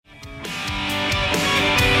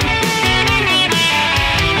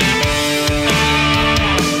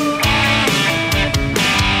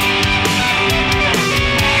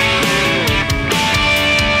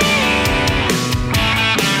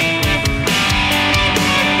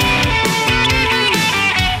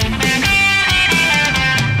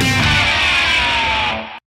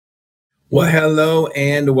Well, hello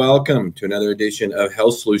and welcome to another edition of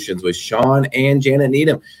Health Solutions with Shawn and Janet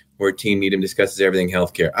Needham, where Team Needham discusses everything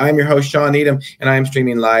healthcare. I'm your host, Shawn Needham, and I'm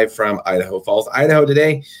streaming live from Idaho Falls, Idaho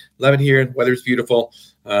today. Love it here. Weather's beautiful.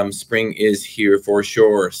 Spring is here for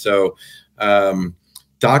sure. So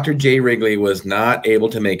Dr. Jay Wrigley was not able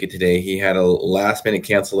to make it today. He had a last-minute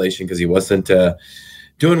cancellation because he wasn't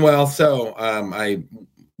doing well. So I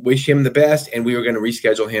wish him the best, and we were going to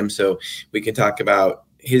reschedule him so we can talk about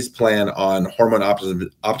his plan on hormone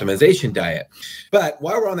optimization diet. But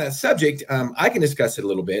while we're on that subject, I can discuss it a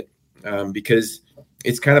little bit because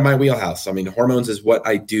it's kind of my wheelhouse. I mean, hormones is what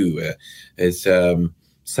I do. It's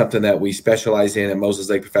something that we specialize in at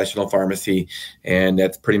Moses Lake Professional Pharmacy, and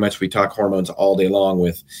that's pretty much we talk hormones all day long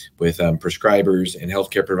with prescribers and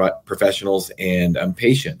healthcare professionals and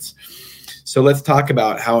patients. So let's talk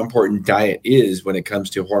about how important diet is when it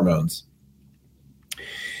comes to hormones.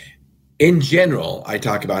 In general, I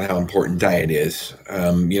talk about how important diet is.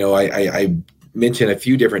 I mentioned a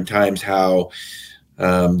few different times how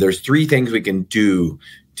there's three things we can do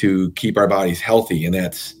to keep our bodies healthy, and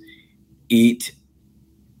that's eat,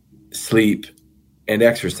 sleep, and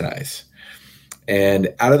exercise.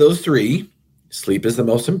 And out of those three, sleep is the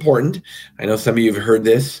most important. I know some of you have heard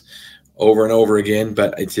this over and over again,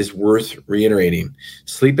 but it's just worth reiterating.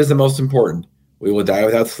 Sleep is the most important. We will die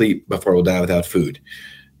without sleep before we'll die without food.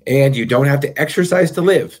 And you don't have to exercise to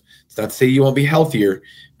live. It's not to say you won't be healthier,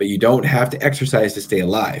 but you don't have to exercise to stay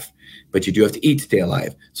alive. But you do have to eat to stay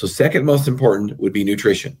alive. So second most important would be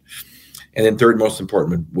nutrition. And then third most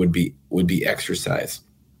important would be exercise.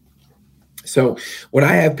 So when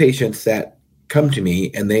I have patients that come to me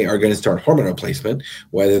and they are going to start hormone replacement,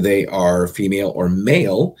 whether they are female or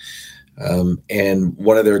male, and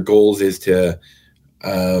one of their goals is to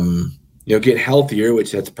get healthier,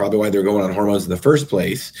 which that's probably why they're going on hormones in the first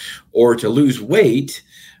place, or to lose weight,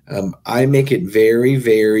 I make it very,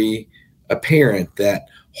 very apparent that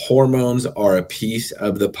hormones are a piece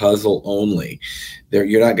of the puzzle only.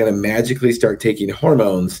 You're not going to magically start taking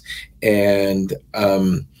hormones and,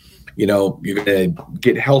 you're going to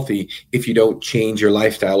get healthy if you don't change your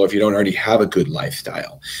lifestyle or if you don't already have a good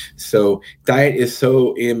lifestyle. So diet is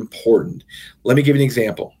so important. Let me give you an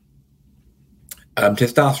example.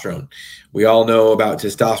 Testosterone. We all know about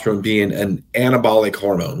testosterone being an anabolic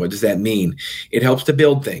hormone. What does that mean? It helps to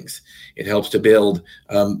build things. It helps to build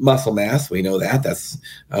muscle mass. We know that. That's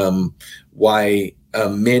why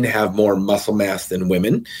men have more muscle mass than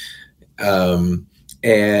women.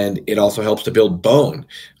 And it also helps to build bone.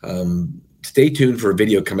 Stay tuned for a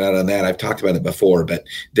video coming out on that. I've talked about it before, but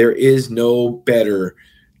there is no better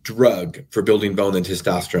drug for building bone than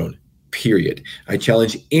testosterone. Period. I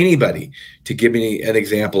challenge anybody to give me an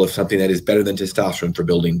example of something that is better than testosterone for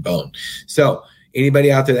building bone. So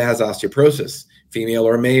anybody out there that has osteoporosis, female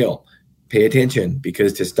or male, pay attention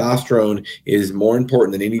because testosterone is more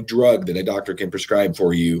important than any drug that a doctor can prescribe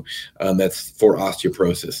for you that's for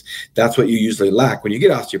osteoporosis. That's what you usually lack when you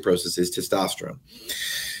get osteoporosis is testosterone.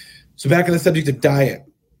 So back on the subject of diet,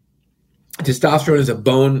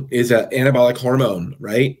 testosterone is an anabolic hormone,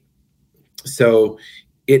 right? So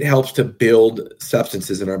it helps to build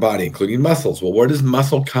substances in our body, including muscles. Well, where does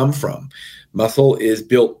muscle come from? Muscle is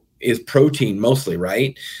protein mostly,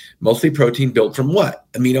 right? Mostly protein built from what?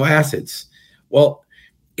 Amino acids. Well,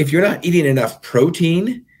 if you're not eating enough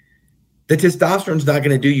protein, the testosterone is not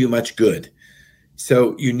going to do you much good.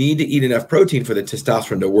 So you need to eat enough protein for the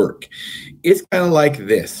testosterone to work. It's kind of like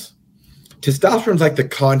this. Testosterone is like the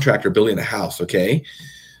contractor building a house, okay?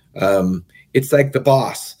 It's like the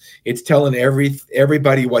boss. It's telling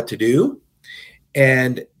everybody what to do.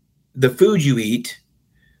 And the food you eat,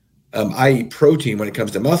 i.e. protein when it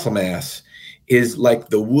comes to muscle mass, is like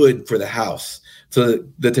the wood for the house. So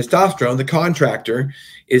the testosterone, the contractor,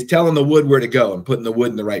 is telling the wood where to go and putting the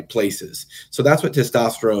wood in the right places. So that's what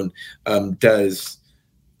testosterone does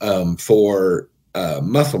for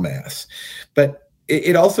muscle mass. But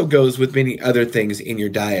it also goes with many other things in your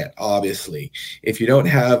diet, obviously. If you don't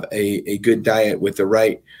have a good diet with the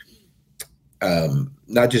right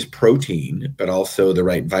not just protein, but also the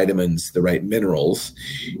right vitamins, the right minerals,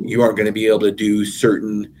 you aren't going to be able to do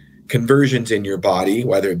certain conversions in your body,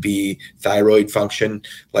 whether it be thyroid function.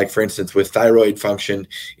 Like, for instance, with thyroid function,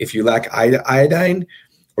 if you lack iodine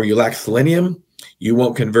or you lack selenium, you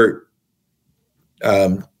won't convert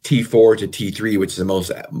T4 to T3, which is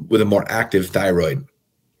with a more active thyroid.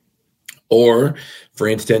 Or, for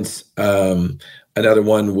instance, another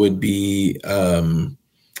one would be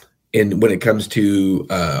when it comes to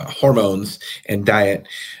hormones and diet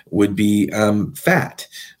would be fat.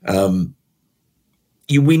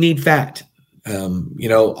 We need fat.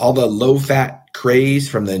 All the low fat craze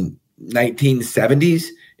from the 1970s,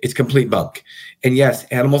 it's complete bunk. And yes,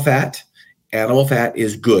 animal fat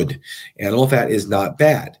is good. Animal fat is not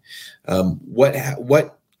bad. What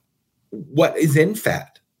is in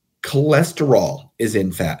fat? Cholesterol is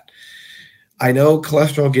in fat. I know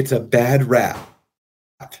cholesterol gets a bad rap.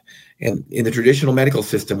 And in the traditional medical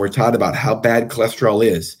system, we're taught about how bad cholesterol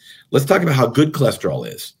is. Let's talk about how good cholesterol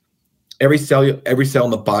is. Every cell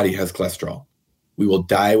in the body has cholesterol. We will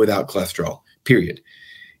die without cholesterol, period.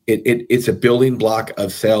 It's a building block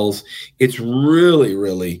of cells. It's really,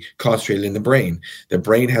 really concentrated in the brain. The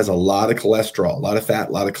brain has a lot of cholesterol, a lot of fat,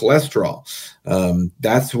 a lot of cholesterol.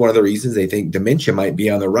 That's one of the reasons they think dementia might be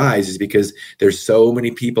on the rise, is because there's so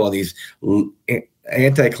many people on these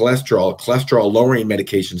anti-cholesterol, cholesterol-lowering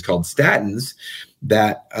medications called statins,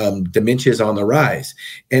 that dementia is on the rise.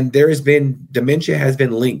 And dementia has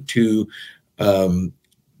been linked to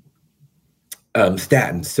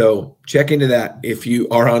statins. So check into that. If you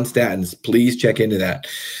are on statins, please check into that.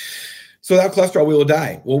 So without cholesterol, we will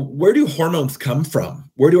die. Well, where do hormones come from?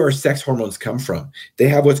 Where do our sex hormones come from? They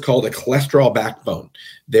have what's called a cholesterol backbone.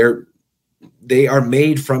 They are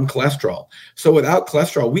made from cholesterol. So without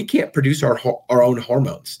cholesterol, we can't produce our own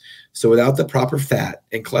hormones. So without the proper fat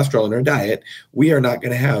and cholesterol in our diet, we are not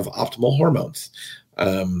going to have optimal hormones.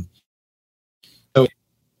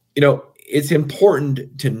 It's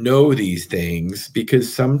important to know these things,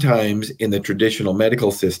 because sometimes in the traditional medical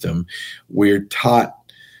system, we're taught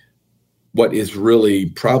what is really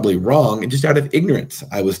probably wrong, and just out of ignorance.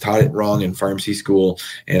 I was taught it wrong in pharmacy school,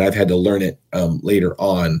 and I've had to learn it later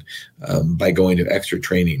on by going to extra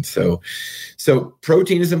training. So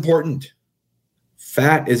protein is important.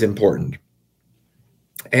 Fat is important.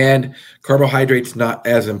 And carbohydrates not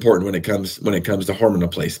as important when it comes to hormone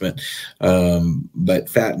replacement, but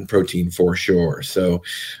fat and protein for sure. So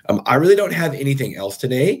I really don't have anything else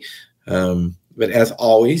today. But as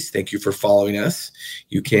always, thank you for following us.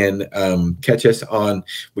 You can catch us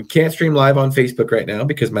we can't stream live on Facebook right now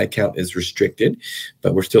because my account is restricted,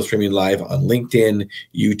 but we're still streaming live on LinkedIn,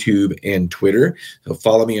 YouTube, and Twitter. So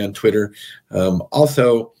follow me on Twitter.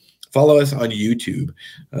 Also, follow us on YouTube.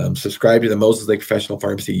 Subscribe to the Moses Lake Professional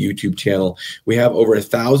Pharmacy YouTube channel. We have over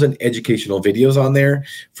 1,000 educational videos on there,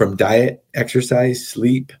 from diet, exercise,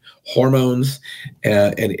 sleep, hormones,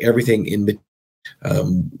 and everything in between.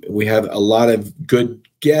 We have a lot of good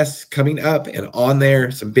guests coming up and on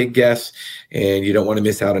there, some big guests, and you don't want to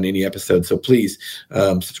miss out on any episode. So please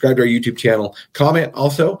subscribe to our YouTube channel. Comment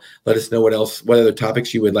also. Let us know what other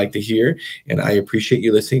topics you would like to hear. And I appreciate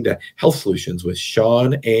you listening to Health Solutions with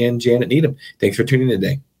Shawn and Janet Needham. Thanks for tuning in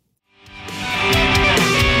today.